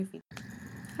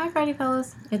Hi, Friday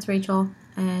Fellows. It's Rachel,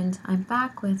 and I'm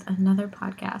back with another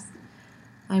podcast.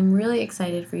 I'm really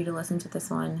excited for you to listen to this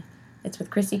one. It's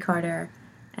with Kristy Carter,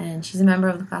 and she's a member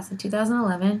of the class of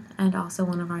 2011 and also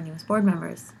one of our newest board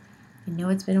members. I know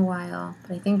it's been a while,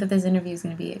 but I think that this interview is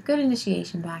going to be a good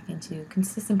initiation back into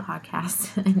consistent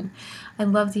podcasts, and I'd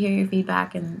love to hear your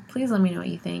feedback, and please let me know what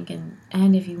you think,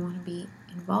 and if you want to be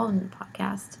involved in the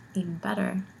podcast, even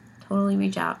better, totally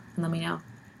reach out and let me know.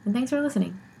 And thanks for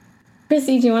listening.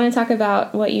 Kristy, do you want to talk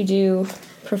about what you do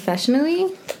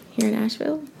professionally here in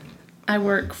Asheville? I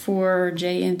work for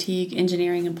JMT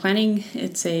Engineering and Planning.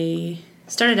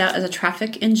 Started out as a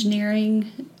traffic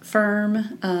engineering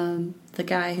firm. The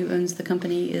guy who owns the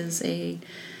company is a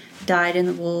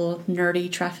dyed-in-the-wool,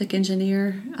 nerdy traffic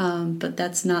engineer, but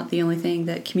that's not the only thing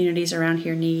that communities around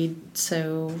here need.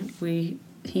 So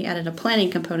he added a planning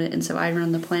component, and so I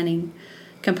run the planning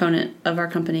component of our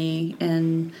company,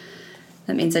 and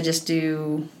that means I just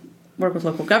do work with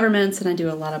local governments, and I do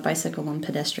a lot of bicycle and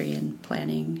pedestrian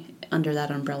planning under that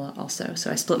umbrella also.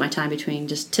 So I split my time between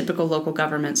just typical local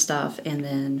government stuff and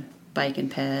then bike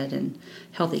and ped and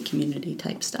healthy community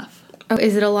type stuff. Oh,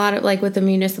 is it a lot of, like, with the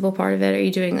municipal part of it, are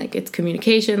you doing, like, it's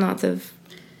communication, lots of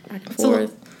back and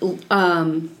forth? So,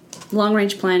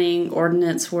 long-range planning,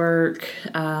 ordinance work,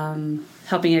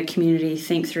 helping a community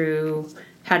think through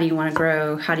how do you want to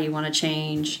grow, how do you want to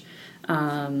change,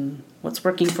 what's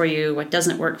working for you, what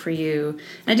doesn't work for you.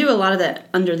 And I do a lot of that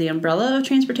under the umbrella of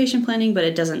transportation planning, but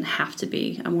it doesn't have to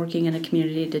be. I'm working in a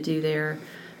community to do their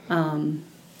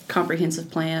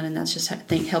comprehensive plan, and that's just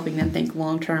helping them think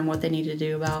long-term what they need to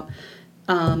do about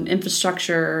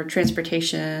infrastructure,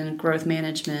 transportation, growth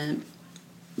management,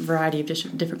 variety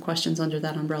of different questions under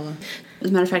that umbrella. As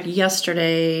a matter of fact,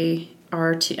 yesterday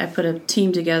I put a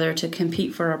team together to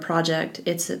compete for a project.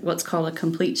 It's what's called a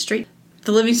complete street.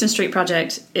 The Livingston Street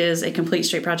Project is a complete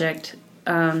street project,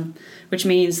 which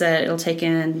means that it'll take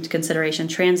into consideration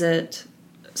transit,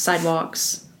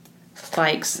 sidewalks,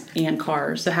 bikes, and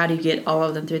cars. So how do you get all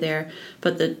of them through there?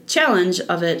 But the challenge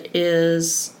of it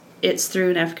is it's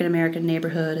through an African-American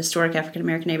neighborhood, historic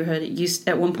African-American neighborhood.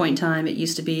 At one point in time, it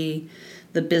used to be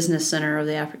the business center of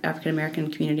the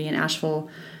African-American community in Asheville.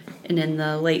 And in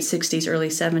the late 60s, early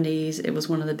 70s, it was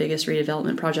one of the biggest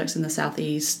redevelopment projects in the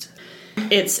Southeast.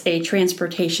 It's a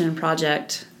transportation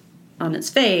project on its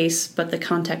face, but the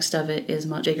context of it is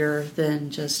much bigger than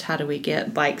just how do we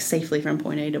get bikes safely from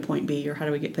point A to point B, or how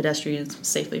do we get pedestrians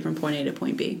safely from point A to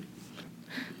point B.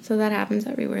 So that happens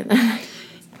everywhere then?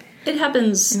 It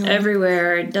happens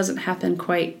everywhere. It doesn't happen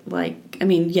quite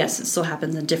yes, it still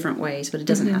happens in different ways, but it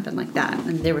doesn't happen like that.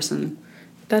 And there were some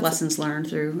lessons learned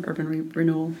through urban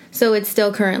renewal. So it's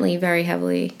still currently very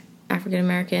heavily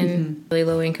African-American, really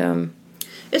low income.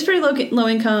 It's pretty low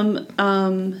income.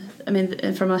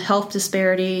 From a health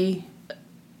disparity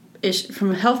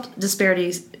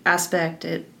aspect,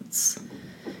 it's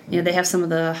they have some of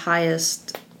the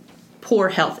highest poor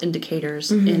health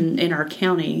indicators in our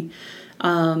county.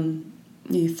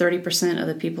 30% of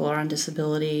the people are on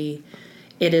disability.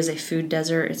 It is a food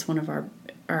desert. It's one of our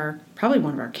probably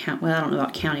one of our I don't know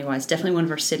about county wise, definitely one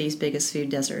of our city's biggest food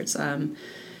deserts. And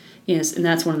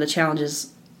that's one of the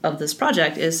challenges of this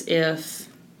project is if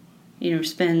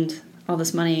spend all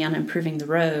this money on improving the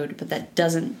road, but that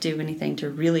doesn't do anything to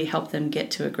really help them get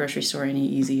to a grocery store any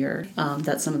easier.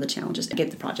 That's some of the challenges to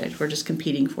get the project. We're just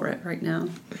competing for it right now.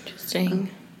 Interesting.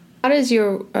 How does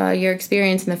your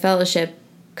experience in the fellowship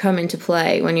come into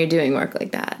play when you're doing work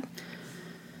like that?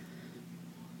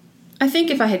 I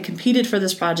think if I had competed for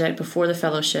this project before the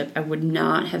fellowship, I would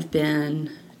not have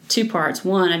been two parts.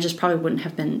 One, I just probably wouldn't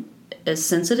have been as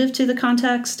sensitive to the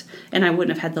context, and I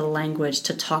wouldn't have had the language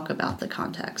to talk about the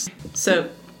context. So,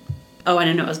 I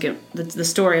don't know. The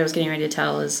story I was getting ready to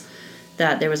tell is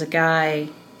that there was a guy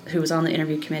who was on the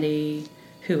interview committee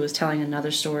who was telling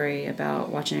another story about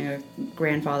watching a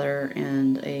grandfather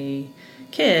and a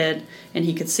kid, and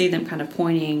he could see them kind of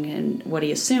pointing, and what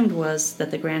he assumed was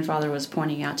that the grandfather was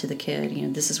pointing out to the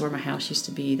kid, this is where my house used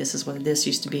to be, this is what this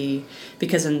used to be,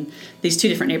 because in these two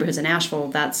different neighborhoods in Asheville,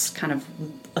 that's kind of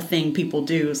a thing people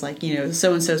do, is like,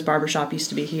 so-and-so's barbershop used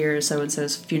to be here,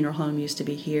 so-and-so's funeral home used to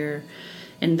be here.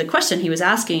 And the question he was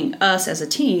asking us as a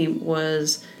team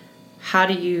was, how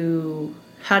do you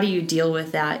deal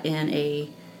with that in a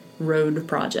road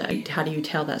project? How do you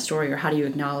tell that story, or how do you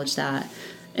acknowledge that?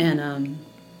 And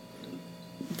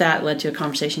that led to a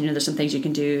conversation. There's some things you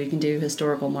can do. You can do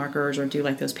historical markers, or do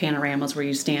like those panoramas where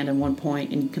you stand in one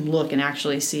point and you can look and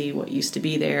actually see what used to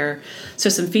be there. So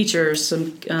some features,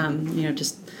 some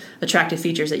just attractive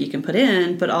features that you can put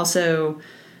in, but also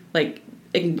like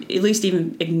at least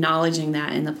even acknowledging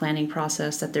that in the planning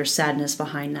process, that there's sadness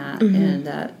behind that, and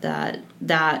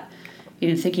that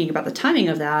thinking about the timing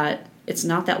of that, it's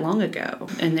not that long ago,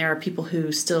 and there are people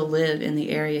who still live in the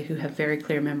area who have very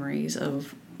clear memories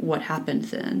of what happened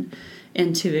then,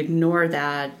 and to ignore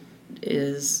that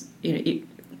is,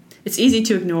 it's easy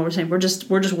to ignore. We're saying we're just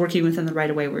working within the right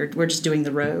of way. We're just doing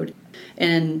the road,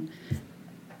 and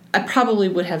I probably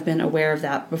would have been aware of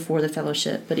that before the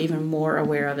fellowship, but even more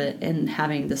aware of it and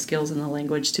having the skills and the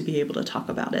language to be able to talk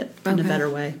about it in a better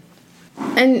way.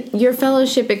 And your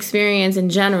fellowship experience in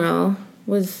general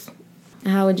was,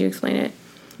 how would you explain it?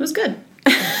 It was good.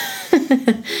 You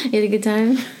had a good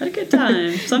time? Had a good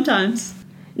time. Sometimes.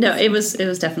 No, it was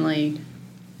definitely,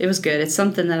 it was good. It's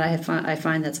something that I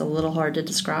find that's a little hard to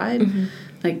describe.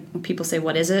 Like, when people say,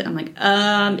 what is it? I'm like,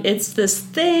 it's this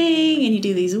thing, and you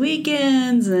do these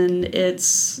weekends, and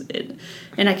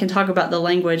and I can talk about the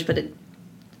language, but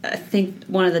I think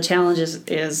one of the challenges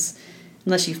is,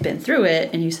 unless you've been through it,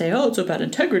 and you say, oh, it's about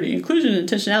integrity, inclusion, and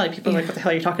intentionality, people are like, what the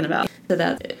hell are you talking about? So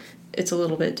that it's a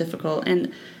little bit difficult.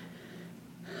 And,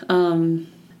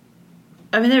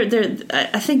 I mean,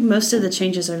 I think most of the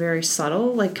changes are very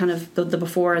subtle, like kind of the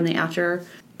before and the after,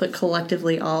 but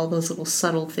collectively all those little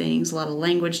subtle things, a lot of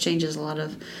language changes, a lot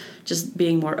of just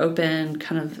being more open,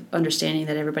 kind of understanding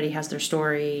that everybody has their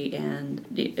story, and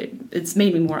it's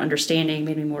made me more understanding,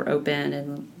 made me more open,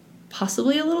 and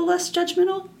possibly a little less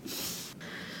judgmental.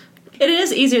 It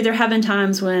is easier. There have been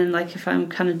times when, like, if I'm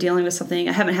kind of dealing with something,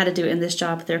 I haven't had to do it in this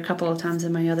job, but there are a couple of times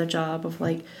in my other job of,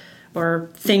 like, or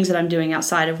things that I'm doing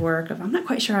outside of work of, I'm not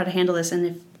quite sure how to handle this, and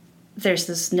if there's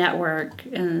this network,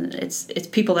 and it's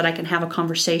people that I can have a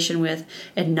conversation with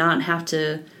and not have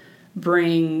to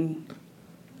bring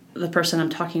the person I'm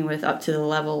talking with up to the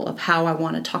level of how I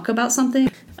want to talk about something.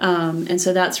 And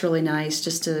so that's really nice,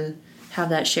 just to have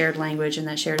that shared language and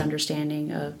that shared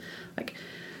understanding of, like,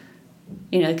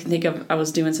 I can think of, I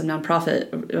was doing some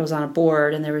nonprofit, I was on a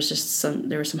board, and there were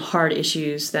some hard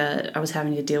issues that I was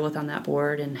having to deal with on that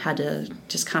board, and had to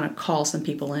just kind of call some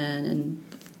people in. And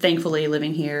thankfully,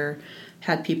 living here,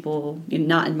 had people,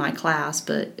 not in my class,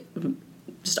 but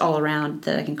just all around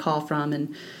that I can call from,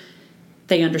 and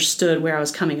they understood where I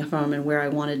was coming from and where I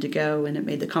wanted to go, and it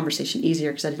made the conversation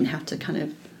easier because I didn't have to kind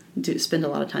of spend a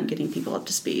lot of time getting people up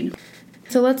to speed.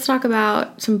 So let's talk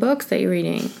about some books that you're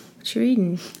reading. What you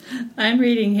reading? I'm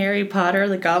reading Harry Potter,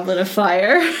 The Goblet of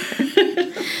Fire.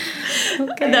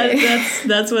 Okay.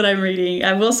 That's what I'm reading.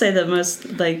 I will say that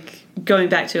most, like, going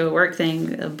back to a work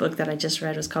thing, a book that I just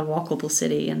read was called Walkable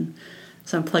City, and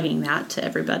so I'm plugging that to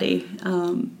everybody.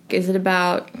 Is it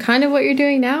about kind of what you're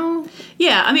doing now?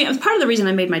 Yeah, I mean, part of the reason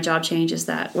I made my job change is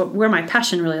that where my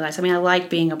passion really lies. I mean, I like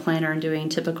being a planner and doing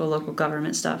typical local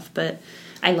government stuff, but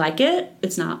I like it.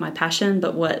 It's not my passion,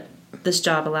 but what this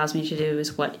job allows me to do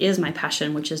is what is my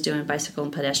passion, which is doing bicycle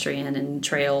and pedestrian and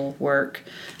trail work,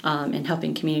 and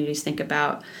helping communities think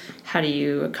about how do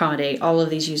you accommodate all of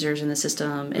these users in the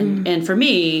system. And for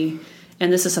me,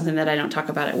 and this is something that I don't talk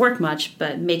about at work much,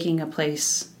 but making a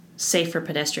place safe for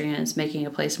pedestrians, making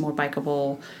a place more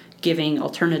bikeable, giving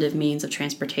alternative means of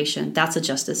transportation, that's a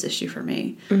justice issue for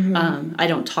me. I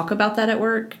don't talk about that at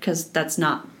work because that's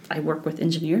not, I work with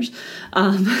engineers.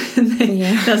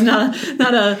 That's not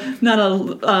a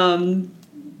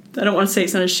I don't want to say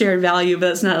it's not a shared value,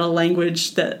 but it's not a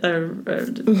language that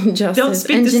don't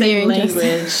speak the same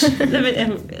language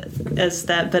as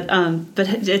that. But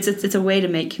it's a way to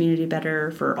make community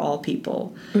better for all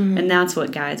people, and that's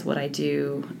what guides what I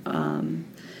do.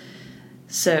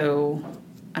 So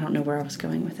I don't know where I was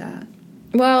going with that.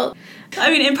 Well, I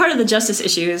mean, and part of the justice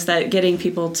issue is that getting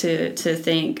people to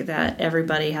think that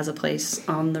everybody has a place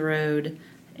on the road,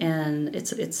 and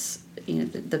it's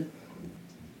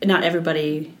not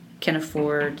everybody can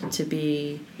afford to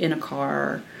be in a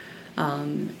car,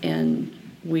 and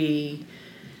we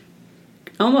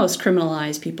almost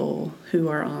criminalize people who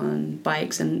are on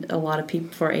bikes, and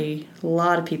for a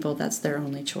lot of people that's their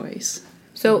only choice.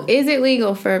 So is it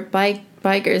legal for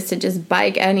bikers to just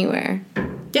bike anywhere?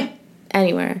 Yeah.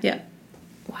 Anywhere? Yeah.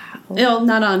 Wow.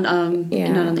 Not on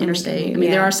the interstate. I mean,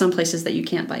 there are some places that you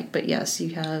can't bike, but yes,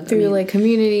 you have. Through like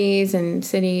communities and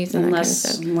cities and that kind of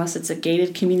stuff. Unless it's a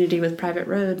gated community with private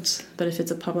roads. But if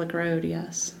it's a public road,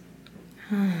 yes.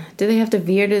 Do they have to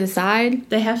veer to the side?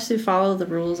 They have to follow the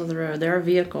rules of the road. They're a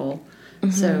vehicle.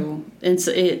 So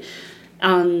they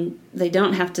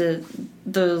don't have to.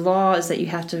 The law is that you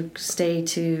have to stay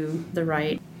to the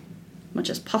right much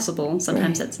as possible.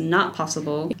 Sometimes that's not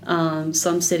possible.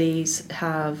 Some cities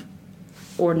have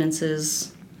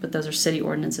ordinances, but those are city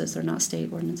ordinances. They're not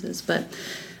state ordinances. But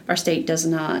our state does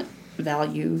not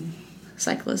value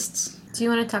cyclists. Do you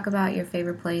want to talk about your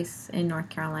favorite place in North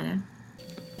Carolina?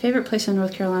 Favorite place in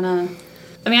North Carolina?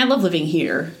 I mean, I love living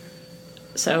here.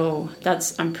 So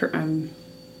I'm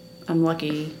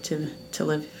lucky to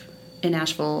live in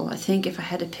Nashville. I think if I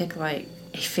had to pick like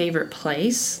a favorite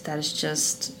place that is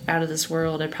just out of this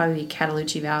world, it'd probably be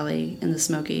Cataloochee Valley in the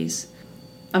Smokies.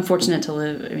 I'm fortunate to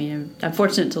live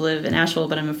in Nashville,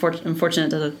 but I'm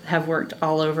fortunate to have worked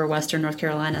all over Western North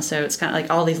Carolina. So it's kind of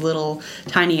like all these little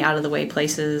tiny out of the way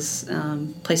places,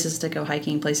 places to go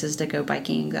hiking, places to go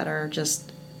biking that are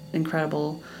just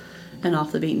incredible and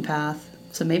off the beaten path.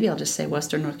 So maybe I'll just say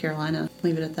Western North Carolina.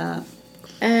 Leave it at that.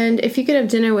 And if you could have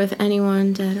dinner with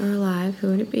anyone, dead or alive, who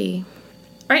would it be?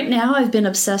 Right now, I've been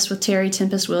obsessed with Terry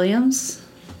Tempest Williams.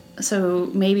 So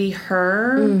maybe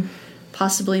her,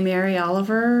 possibly Mary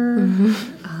Oliver.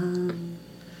 Mm-hmm.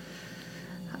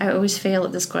 I always fail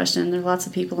at this question. There are lots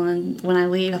of people, and when I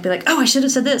leave, I'll be like, oh, I should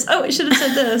have said this. Oh, I should have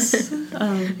said this.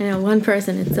 One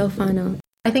person. It's so fun.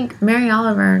 I think Mary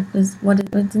Oliver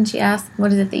didn't she ask,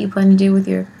 what is it that you plan to do with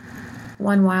your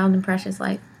one wild and precious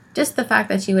life? Just the fact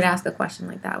that she would ask a question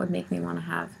like that would make me want to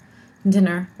have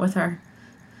dinner with her.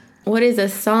 What is a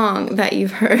song that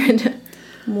you've heard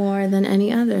more than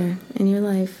any other in your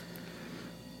life?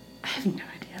 I have no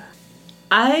idea.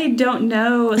 I don't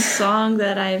know a song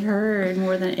that I've heard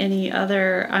more than any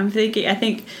other. I'm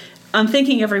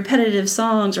thinking of repetitive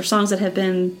songs or songs that have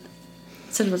been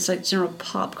sort of like general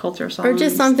pop culture songs. Or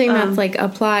just something that's like a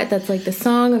plot that's like the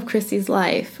song of Kristy's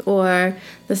life, or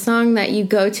the song that you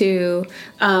go to.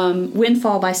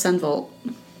 Windfall by Sunvolt.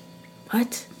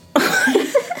 What?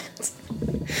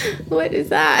 What is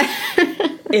that?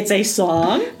 It's a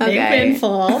song named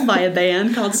Windfall by a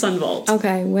band called Sunvolt.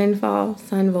 Okay, Windfall,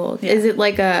 Sunvolt. Yeah. Is it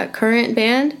like a current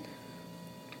band?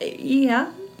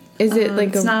 Yeah. Is it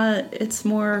like it's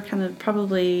more kind of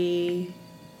probably...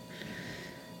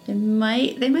 They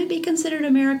might be considered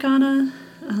Americana.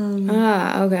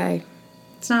 Okay.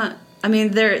 It's not... I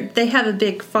mean, they have a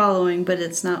big following, but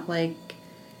it's not like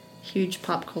huge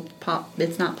pop.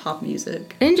 It's not pop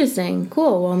music. Interesting.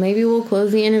 Cool. Well, maybe we'll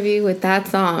close the interview with that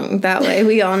song. That way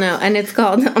we all know. And it's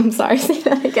called... I'm sorry, say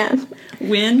that again.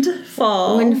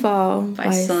 Windfall by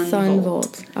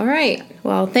Sunvolt. All right.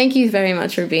 Well, thank you very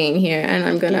much for being here. And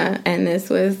I'm going to end this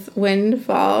with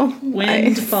Windfall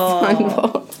by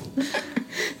Sunvolt.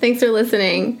 Thanks for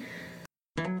listening.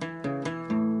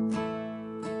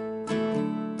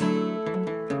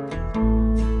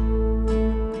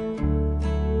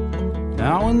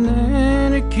 Now and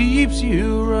then it keeps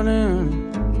you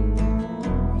running,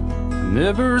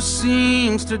 never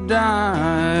seems to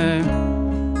die.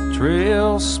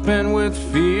 Trail spent with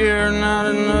fear, not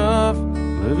enough,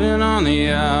 living on the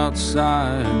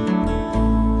outside.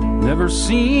 Never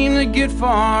seem to get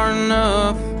far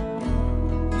enough,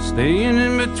 staying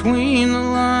in between the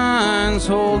lines.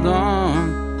 Hold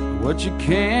on to what you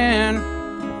can,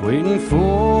 waiting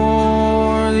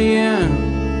for the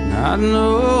end, not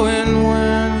knowing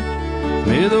when.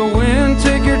 May the wind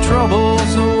take your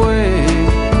troubles away.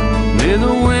 May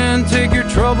the wind take your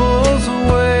troubles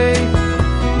away.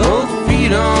 Both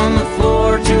feet on the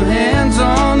floor, two hands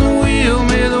on the wheel.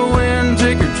 May the wind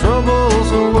take your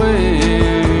troubles away.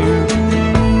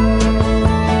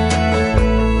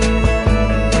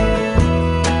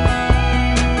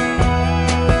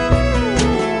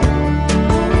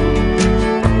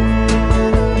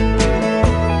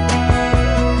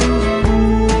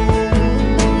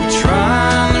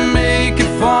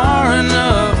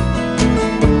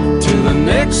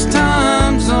 Next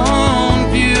time zone,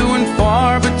 viewing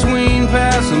far between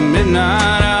past the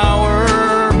midnight hour.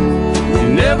 You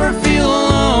never feel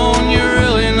alone, you're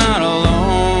really not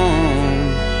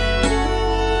alone.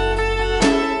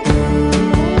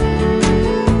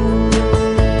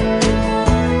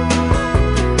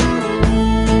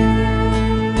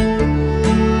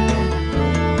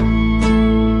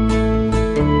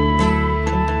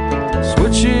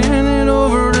 Switching it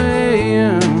over to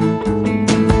AM,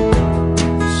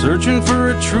 searching for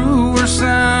a truer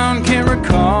sound, can't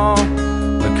recall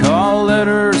the call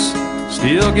letters,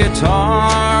 steel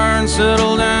guitar and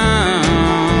settle down.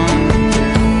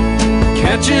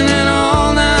 Catching an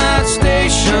all-night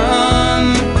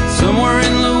station somewhere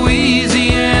in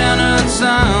Louisiana. It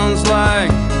sounds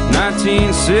like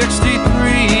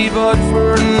 1963, but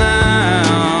for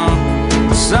now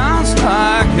it sounds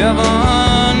like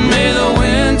heaven. May the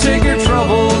wind take your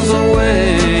troubles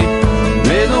away.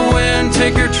 May the wind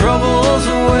take your troubles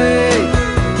away.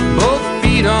 Both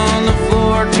feet on the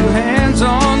floor, two hands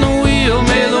on the wheel.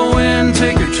 May the wind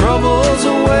take your troubles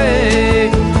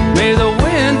away.